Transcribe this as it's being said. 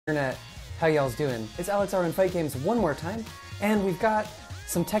Internet, how y'all's doing? It's Alex R on Fight Games one more time, and we've got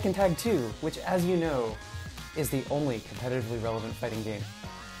some Tekken Tag 2, which, as you know, is the only competitively relevant fighting game.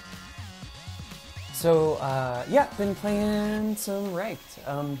 So, yeah, been playing some ranked.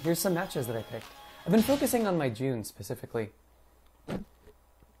 Here's some matches that I picked. I've been focusing on my Jun specifically.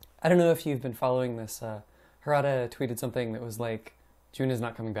 I don't know if you've been following this. Harada tweeted something that was like, Jun is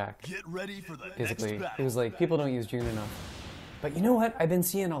not coming back. Get ready for the Basically, next battle. it was like, people don't use Jun enough. But you know what? I've been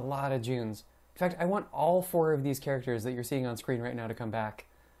seeing a lot of Juns. In fact, I want all 4 of these characters that you're seeing on screen right now to come back.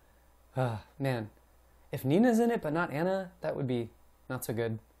 Man. If Nina's in it but not Anna, that would be not so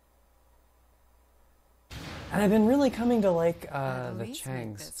good. And I've been really coming to like the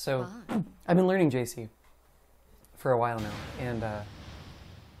Changs. So I've been learning Jaycee for a while now, and this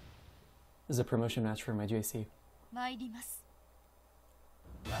is a promotion match for my Jaycee. Round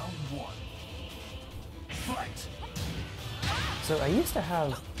 1. Fight. So I used to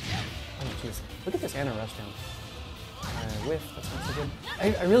have, oh jeez, look at this Anna rush down. Whiff, that's not so good.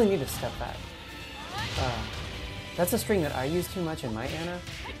 I really need to step back. That's a string that I use too much in my Anna,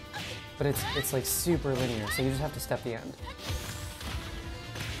 but it's like super linear, so you just have to step the end.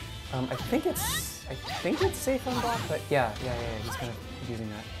 I think it's safe on block, but yeah, he's kind of using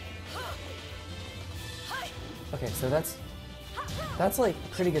that. Okay, so that's like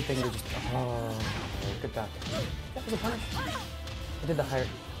a pretty good thing to just, oh, good back. That was a punish. I did the higher,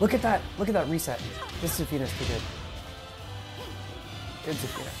 look at that reset. This Zafina's too good. Good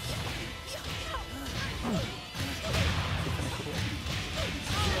Zafina.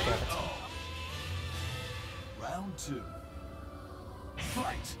 Round 2.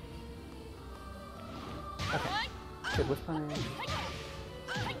 Fight. Okay. Good whiff punish.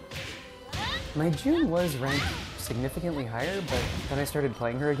 My Jun was ranked significantly higher, but then I started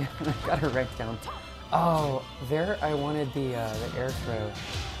playing her again and I got her ranked down. Oh, there I wanted the air throw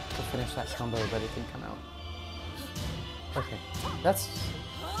to finish that combo, but it didn't come out. Okay, that's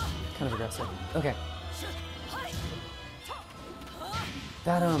kind of aggressive. Okay.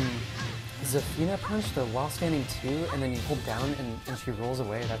 That Zafina punch, the while standing 2, and then you hold down and she rolls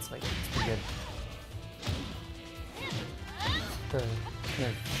away, that's like, it's pretty good. The kind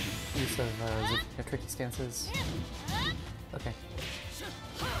of use of Zafina tricky stances. Okay.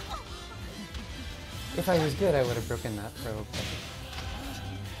 If I was good, I would have broken that throw.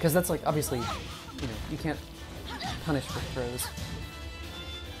 Because that's like, obviously, you know, you can't punish for throws.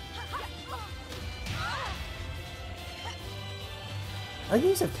 I like the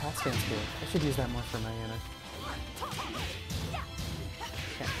use of cat stance here. I should use that more for my Anna.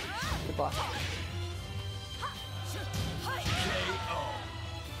 Okay, good block.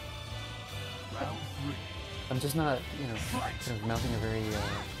 I'm just not, you know, kind of mounting a very,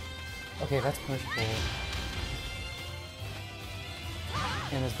 okay, that's punishable.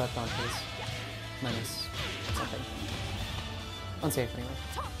 Anna's butt bounces. Minus something. Unsafe anyway.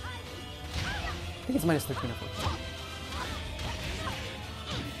 I think it's minus 13 or 14.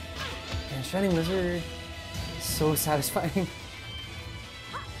 And Shining Lizard, so satisfying.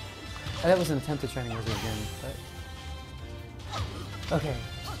 That was an attempt at Shining Lizard again, but... Okay,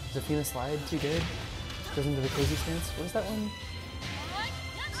 Zafina slide, too good. Goes into the crazy stance. What is that one?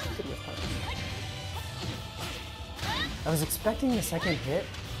 Good whiff punish. I was expecting the second hit.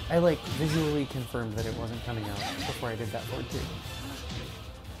 I like visually confirmed that it wasn't coming out before I did that forward too.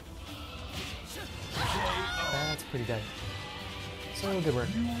 That's pretty dead. So good work.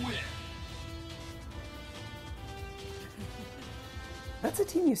 That's a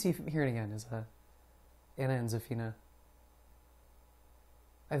team you see here and again, is Anna and Zafina.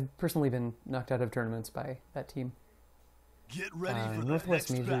 I've personally been knocked out of tournaments by that team. Get ready for Northwest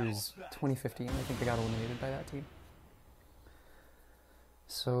the next Majors battle. 2015, I think I got eliminated by that team.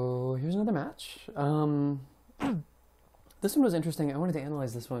 So here's another match. This one was interesting. I wanted to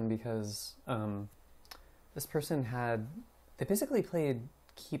analyze this one because this person they basically played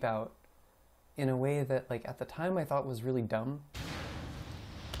Keep Out in a way that, like, at the time I thought was really dumb.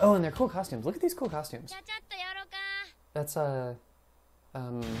 Oh, and they're cool costumes. Look at these cool costumes. That's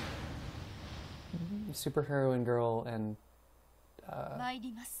superheroine girl and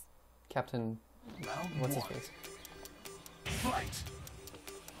Captain, what's his face? Fight.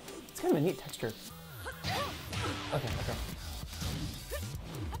 It's kind of a neat texture. Okay.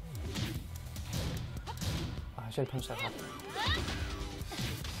 Oh, I should have punched that hop.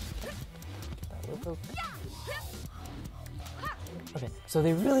 Get that low. Okay, so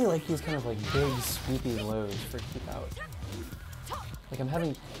they really like these kind of like big, sweepy lows for Keep Out. Like I'm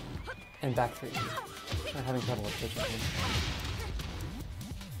having, and back 3. I'm having trouble with pitching here.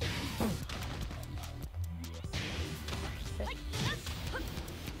 Okay.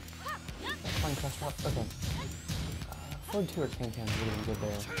 on cross drop. Okay. Forward 2 or can-can would have been good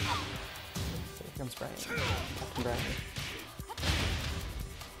there. So here comes Brian. Captain Brian.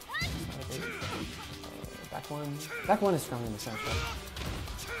 Back one. Back one is strong in the center.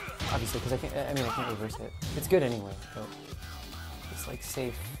 Obviously, because I can't reverse it. It's good anyway, but it's like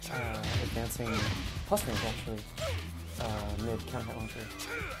safe, advancing, plus range actually. Mid counter hit launcher.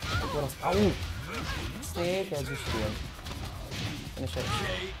 What else? Oh! Snake edge, you should be able to finish it.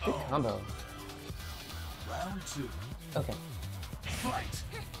 Good combo. Round 2. Okay. Fight.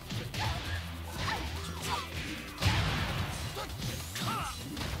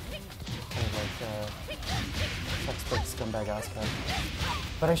 Kind of like textbook scumbag Asuka.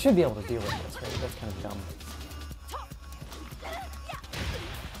 But I should be able to deal with this, right? That's kind of dumb.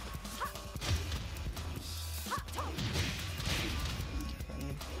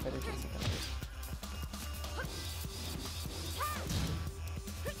 Better chase it.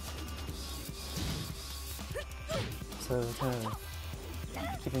 So kind of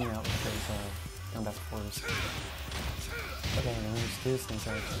keeping me out with those down back fours. Okay, and then we just do this thing.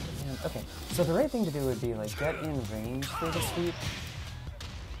 Okay, so the right thing to do would be like get in range for the sweep,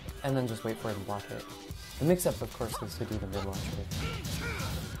 and then just wait for it and block it. The mix-up, of course, is to do the mid launcher.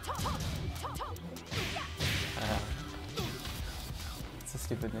 It's a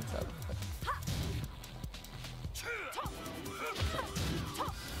stupid mix-up.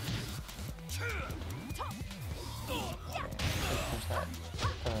 That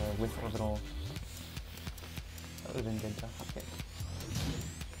with orbital. That would have been good to hop kick.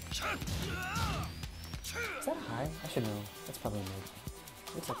 Is that a high? I should know. That's probably a mid.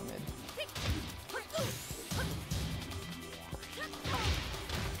 Looks like a mid.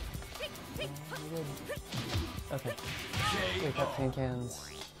 Okay. Wake up pan cans.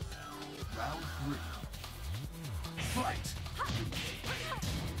 Round 3. Fight.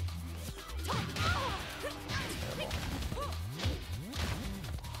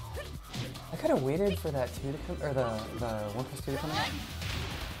 I could have waited for that 2 to come, or the 1+2 to come out.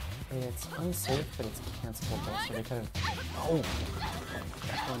 It's unsafe, but it's cancelable though, so they could have. Oh!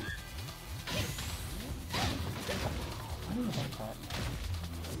 That one. I don't know about that.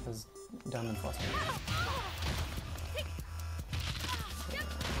 It was dumb and flustered.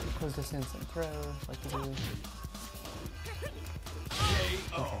 Close distance and throw, like we do.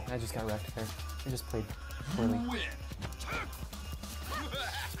 Okay, I just got wrecked there. I just played poorly.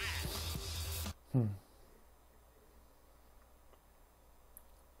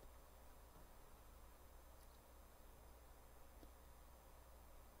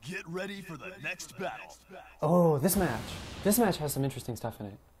 Get ready for the next battle. Oh, this match. This match has some interesting stuff in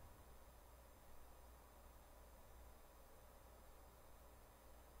it.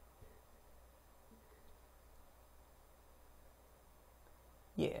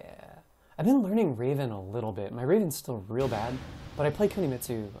 Yeah. I've been learning Raven a little bit. My Raven's still real bad, but I play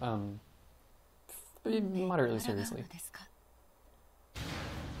Kunimitsu moderately seriously.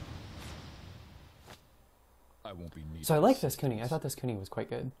 So I like this Kuni. I thought this Kuni was quite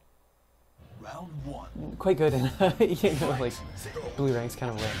good. Round 1. Quite good in, you know, like, blue ranks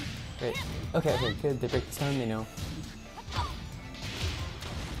kind of way. Great. Okay, okay, good. They break the stun, they know.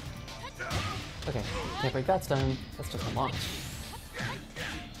 Okay, can't break that stun. That's just a launch.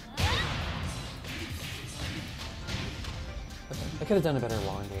 Okay, I could have done a better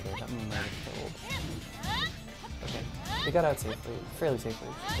wall invader. That might have killed. Okay, they got out safely, fairly safely.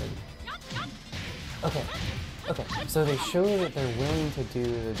 Good. Okay. Okay, so they show that they're willing to do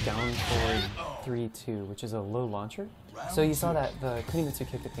the down forward 3-2, which is a low launcher. So you saw that the Kunimitsu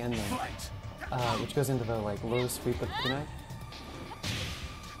kick at the end there, which goes into the like low sweep with the kunai.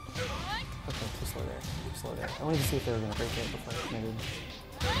 Okay, too slow there. Too slow there. I wanted to see if they were going to break it before I committed.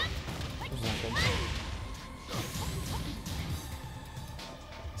 Which is not good.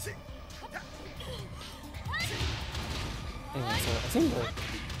 Anyway, so I seem to...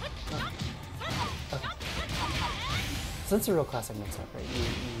 Okay. So that's a real classic mix-up, right?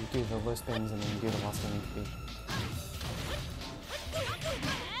 You do the low spins and then you do the lost spinning to be.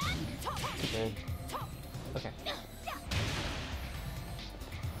 Too good. Okay.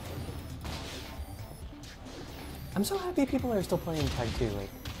 I'm so happy people are still playing Tag 2, like.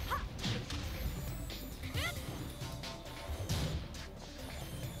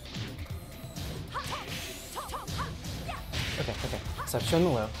 Okay, okay. So I've shown the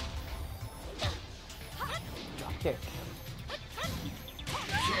low. Drop kick.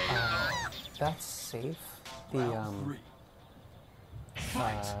 That's safe. The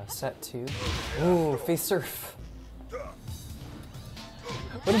set 2. Ooh, face surf.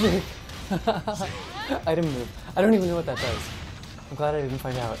 What did you? Item move. I don't even know what that does. I'm glad I didn't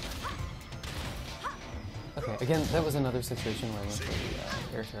find out. Okay, again, that was another situation where I went for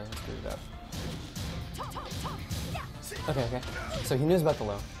the air throw and screwed it up. Okay, okay. So he knows about the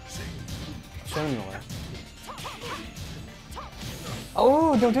low. Show him the low.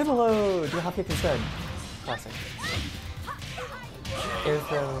 Oh, don't do the low! Do a hop kick instead. Classic. Air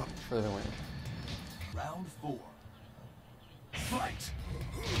throw for the win. Round 4. Fight!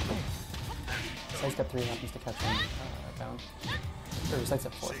 Sidestep 3 happens to catch him down. Or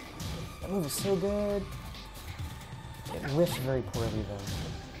sidestep 4. That move is so good. It whiffed very poorly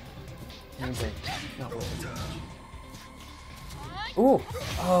though. Means like, not whiff as much. Ooh!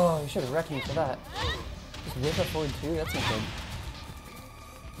 Oh, you should have wrecked me for that. Just whiff up forward 2? That's not good.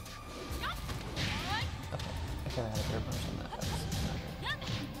 Okay, I could have had a better punch on that.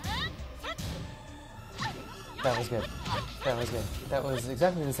 That was good. That was good. That was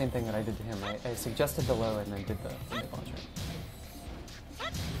exactly the same thing that I did to him. I suggested the low and then did the mid launcher.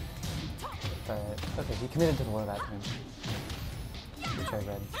 But, okay, he committed to the low that time. Which I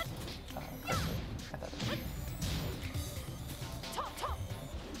read correctly at that time.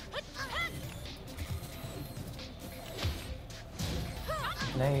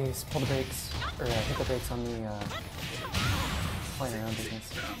 Nice. Pull the brakes, or hit the brakes on the flying around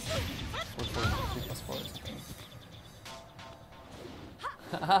business. 4 4 3 plus 4 or something.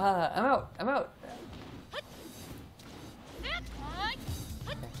 I'm out! I'm out!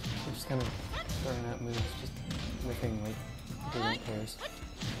 Okay, we're just kind of throwing out moves, just whipping like different pairs.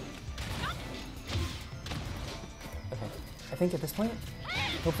 Okay, I think at this point,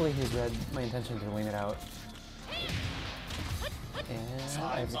 hopefully he's read my intention to lane it out. And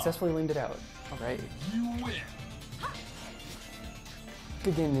I've successfully laned it out. Alright. You win!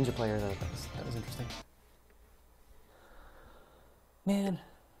 Good game, Ninja player, though. That was interesting. Man.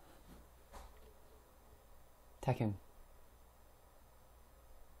 Tekken.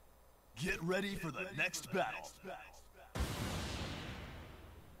 Get ready for the next battle.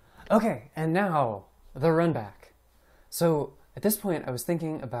 Okay, and now, the run back. So, at this point, I was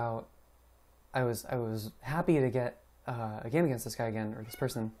thinking about... I was happy to get a game against this guy again, or this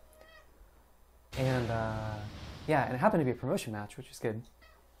person. And, yeah, and it happened to be a promotion match, which is good.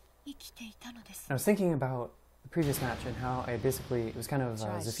 And I was thinking about the previous match and how I basically, it was kind of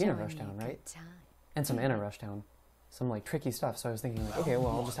Zafina rushdown, right? And some Anna rushdown. Some like tricky stuff, so I was thinking like, okay,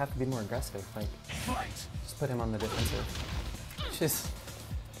 well I'll just have to be more aggressive, like, just put him on the defensive. Which is,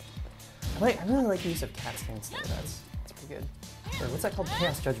 I really like the use of cat stance there, that's pretty good. Or what's that called?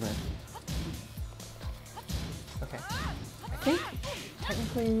 Chaos Judgment. Okay. I think,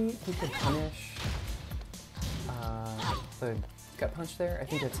 technically, he could punish the gut punch there. I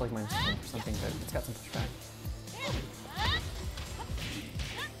think it's like minus 1 or something, but it's got some pushback.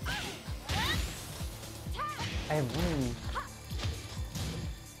 I have one.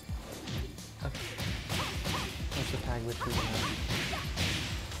 Okay. I should tag with the.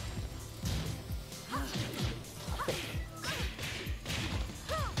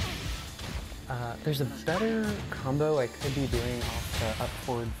 There's a better combo I could be doing off the up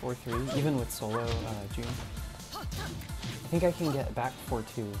forward 4-3, even with solo Jun. I think I can get back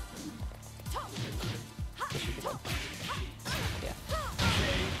 4-2. This should be good. Yeah.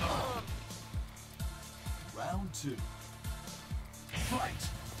 Round 2. Fight!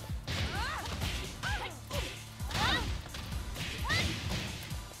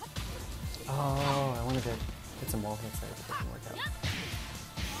 Oh, I wanted to get some wall hits there, but it didn't work out.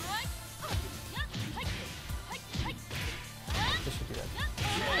 This should be good.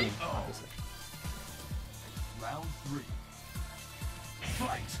 Obviously. Round 3.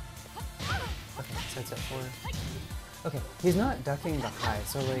 Fight! Okay, sets at 4. Okay, he's not ducking the high,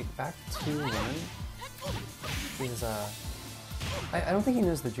 so like back 2-1 is I don't think he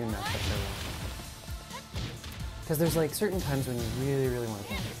knows the Jun matchup very well. Because there's like certain times when you really, really want to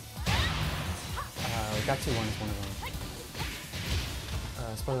play it. Like back 2-1 is one of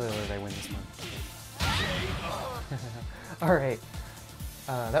them. Spoiler alert, I win this one. Alright.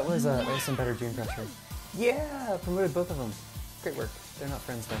 That was some better Jun pressure. Yeah! Promoted both of them. Great work. They're not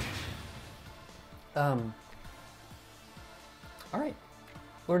friends though. Alright.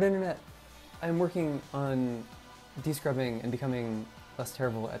 Lord Internet, I'm working on descrubbing and becoming less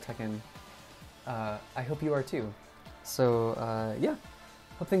terrible at Tekken. I hope you are too. So, yeah.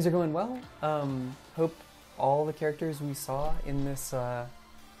 Hope things are going well. Hope all the characters we saw in this, I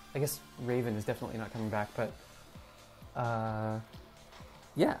guess Raven is definitely not coming back, but,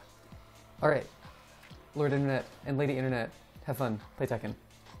 yeah. Alright. Lord Internet and Lady Internet, have fun. Play Tekken.